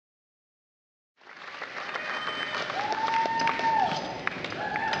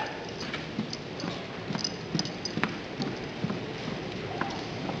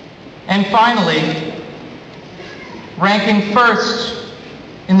And finally, ranking first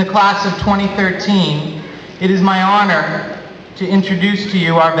in the class of 2013, it is my honor to introduce to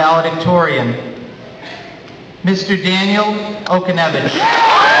you our valedictorian, Mr. Daniel Okuniewicz.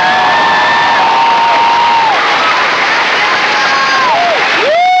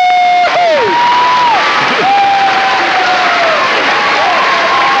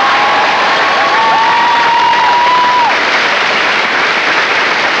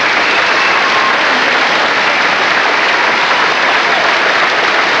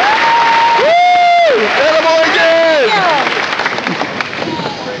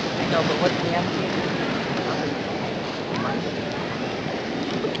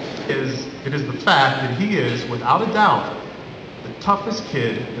 It is the fact that he is, without a doubt, the toughest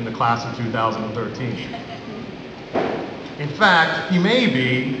kid in the class of 2013. In fact, he may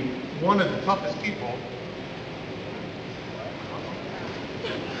be one of the toughest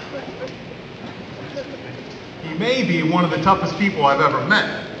people I've ever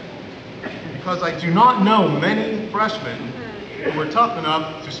met, because I do not know many freshmen who were tough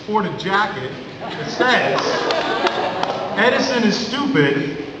enough to sport a jacket that says, "Edison is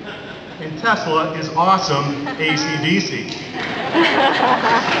stupid, and Tesla is awesome, AC/DC."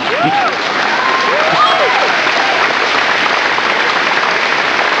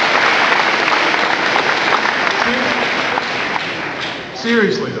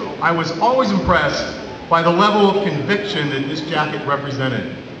 Seriously though, I was always impressed by the level of conviction that this jacket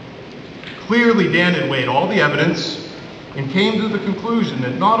represented. Clearly, Dan had weighed all the evidence and came to the conclusion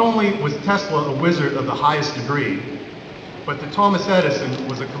that not only was Tesla a wizard of the highest degree, but that Thomas Edison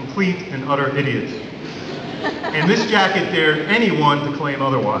was a complete and utter idiot. And this jacket dared anyone to claim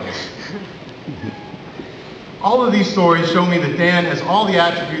otherwise. All of these stories show me that Dan has all the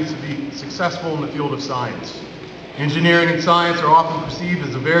attributes to be successful in the field of science. Engineering and science are often perceived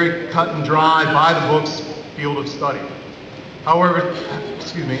as a very cut and dry, by-the-books field of study. However,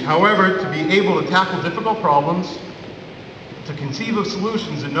 to be able to tackle difficult problems, to conceive of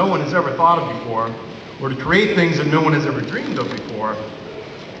solutions that no one has ever thought of before, or to create things that no one has ever dreamed of before,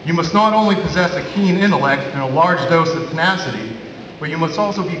 you must not only possess a keen intellect and a large dose of tenacity, but you must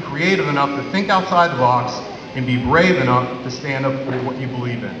also be creative enough to think outside the box and be brave enough to stand up for what you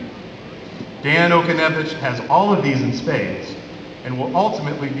believe in. Dan Okuniewicz has all of these in spades and will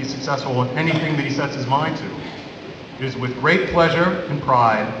ultimately be successful in anything that he sets his mind to. It is with great pleasure and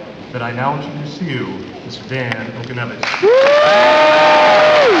pride that I now introduce to you Mr. Dan Okuniewicz.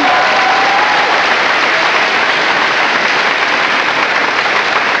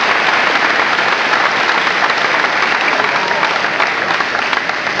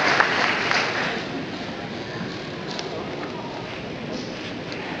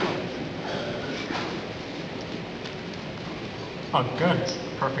 Oh, good. It's the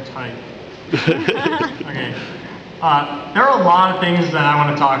perfect height. Okay. There are a lot of things that I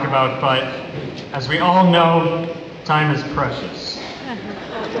want to talk about, but as we all know, time is precious.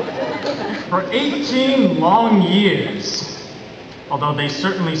 For 18 long years, although they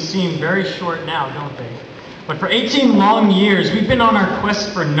certainly seem very short now, don't they? But for 18 long years, we've been on our quest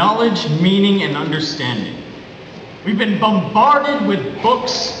for knowledge, meaning, and understanding. We've been bombarded with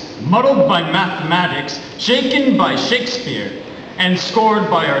books, muddled by mathematics, shaken by Shakespeare, and scored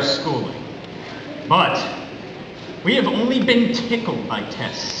by our schooling. But we have only been tickled by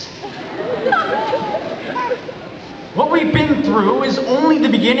tests. What we've been through is only the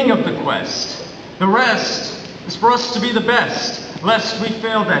beginning of the quest. The rest is for us to be the best, lest we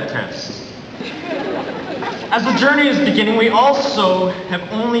fail that test. As the journey is beginning, we also have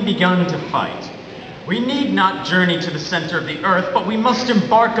only begun to fight. We need not journey to the center of the earth, but we must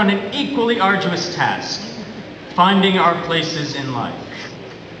embark on an equally arduous task: finding our places in life.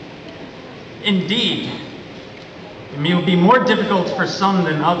 Indeed, it will be more difficult for some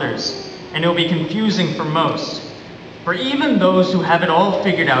than others, and it will be confusing for most. For even those who have it all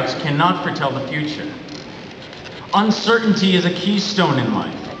figured out cannot foretell the future. Uncertainty is a keystone in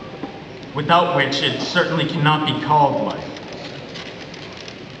life, without which it certainly cannot be called life.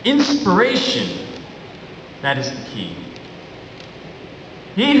 Inspiration, that is the key.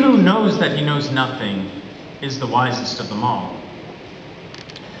 He who knows that he knows nothing is the wisest of them all.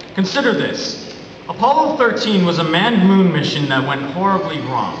 Consider this. Apollo 13 was a manned moon mission that went horribly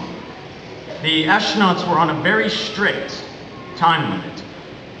wrong. The astronauts were on a very strict time limit,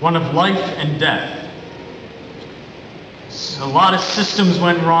 one of life and death. So a lot of systems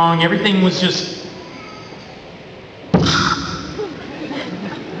went wrong, everything was just...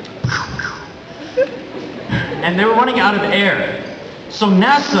 and they were running out of air. So the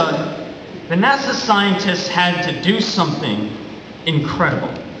NASA scientists had to do something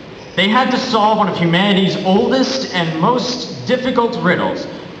incredible. They had to solve one of humanity's oldest and most difficult riddles.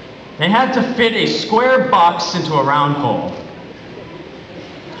 They had to fit a square box into a round hole.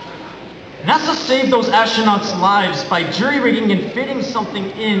 NASA saved those astronauts' lives by jury-rigging and fitting something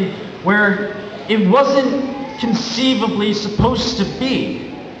in where it wasn't conceivably supposed to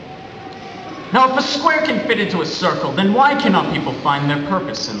be. Now, if a square can fit into a circle, then why cannot people find their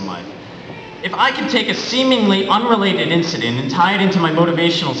purpose in life? If I could take a seemingly unrelated incident and tie it into my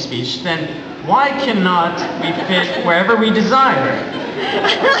motivational speech, then why cannot we fit wherever we desire?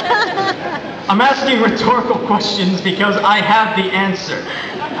 I'm asking rhetorical questions because I have the answer.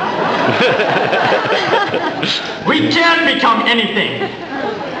 We can become anything.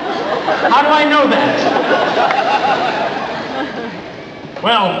 How do I know that?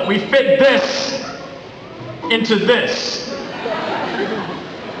 Well, we fit this into this.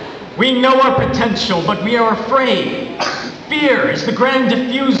 We know our potential, but we are afraid. Fear is the grand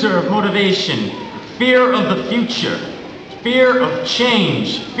diffuser of motivation. Fear of the future. Fear of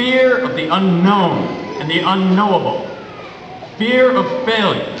change. Fear of the unknown and the unknowable. Fear of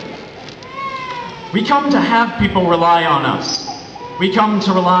failure. We come to have people rely on us. We come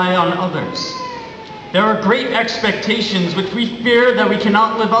to rely on others. There are great expectations which we fear that we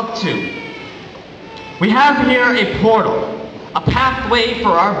cannot live up to. We have here a portal, a pathway for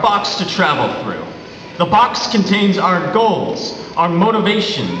our box to travel through. The box contains our goals, our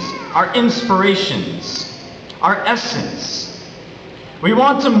motivations, our inspirations, our essence. We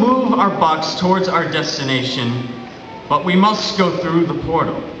want to move our box towards our destination, but we must go through the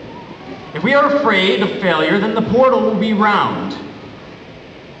portal. If we are afraid of failure, then the portal will be round.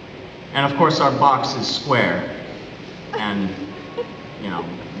 And of course our box is square. And, you know,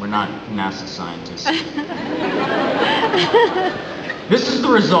 we're not NASA scientists. This is the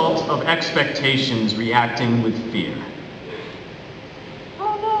result of expectations reacting with fear.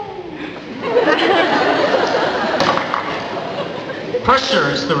 Oh no! Pressure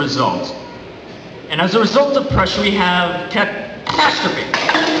is the result. And as a result of pressure, we have catastrophe.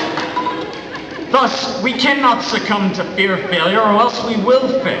 Thus, we cannot succumb to fear of failure, or else we will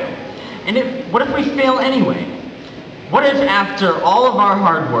fail. And what if we fail anyway? What if after all of our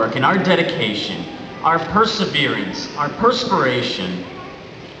hard work and our dedication, our perseverance, our perspiration,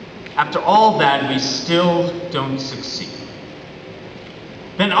 after all that, we still don't succeed?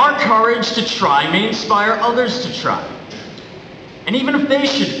 Then our courage to try may inspire others to try. And even if they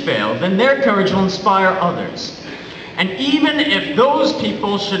should fail, then their courage will inspire others. And even if those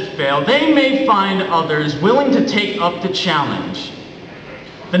people should fail, they may find others willing to take up the challenge.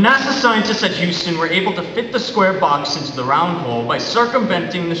 The NASA scientists at Houston were able to fit the square box into the round hole by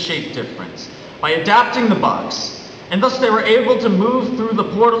circumventing the shape difference, by adapting the box, and thus they were able to move through the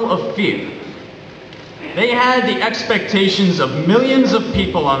portal of fear. They had the expectations of millions of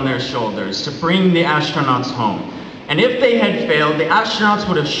people on their shoulders to bring the astronauts home. And if they had failed, the astronauts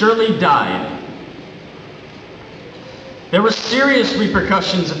would have surely died. There were serious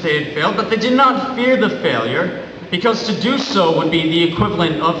repercussions if they had failed, but they did not fear the failure, because to do so would be the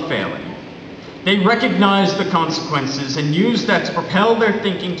equivalent of failing. They recognized the consequences and used that to propel their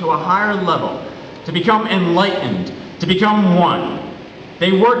thinking to a higher level, to become enlightened, to become one.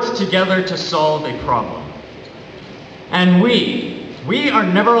 They worked together to solve a problem. And we are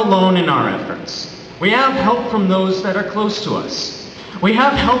never alone in our efforts. We have help from those that are close to us. We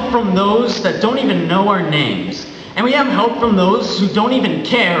have help from those that don't even know our names. And we have help from those who don't even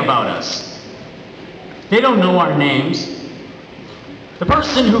care about us. They don't know our names. The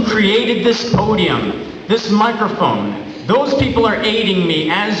person who created this podium, this microphone, those people are aiding me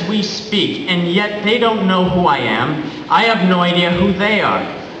as we speak, and yet they don't know who I am. I have no idea who they are.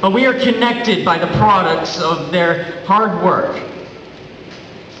 But we are connected by the products of their hard work.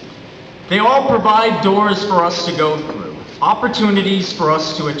 They all provide doors for us to go through, opportunities for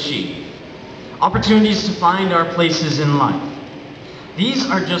us to achieve, opportunities to find our places in life. These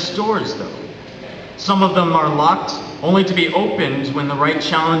are just doors, though. Some of them are locked, only to be opened when the right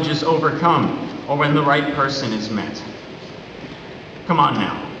challenge is overcome, or when the right person is met. Come on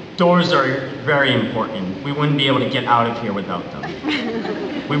now. Doors are very important. We wouldn't be able to get out of here without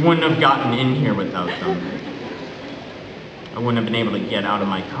them. We wouldn't have gotten in here without them. I wouldn't have been able to get out of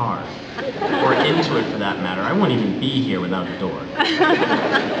my car. Or into it, for that matter. I wouldn't even be here without a door.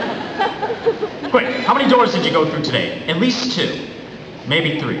 Quick, how many doors did you go through today? At least 2.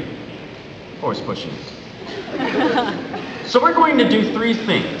 Maybe 3. Or it's pushing it. So we're going to do 3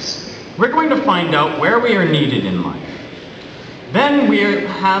 things. We're going to find out where we are needed in life. Then we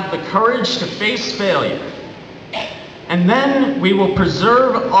have the courage to face failure. And then we will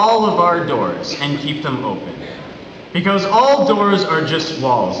preserve all of our doors and keep them open. Because all doors are just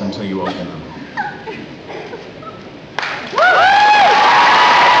walls until you open them.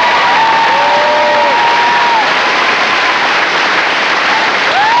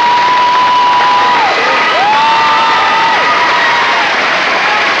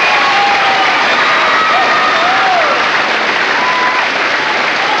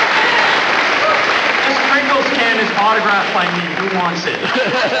 This Pringles can is autographed by me. Who wants it?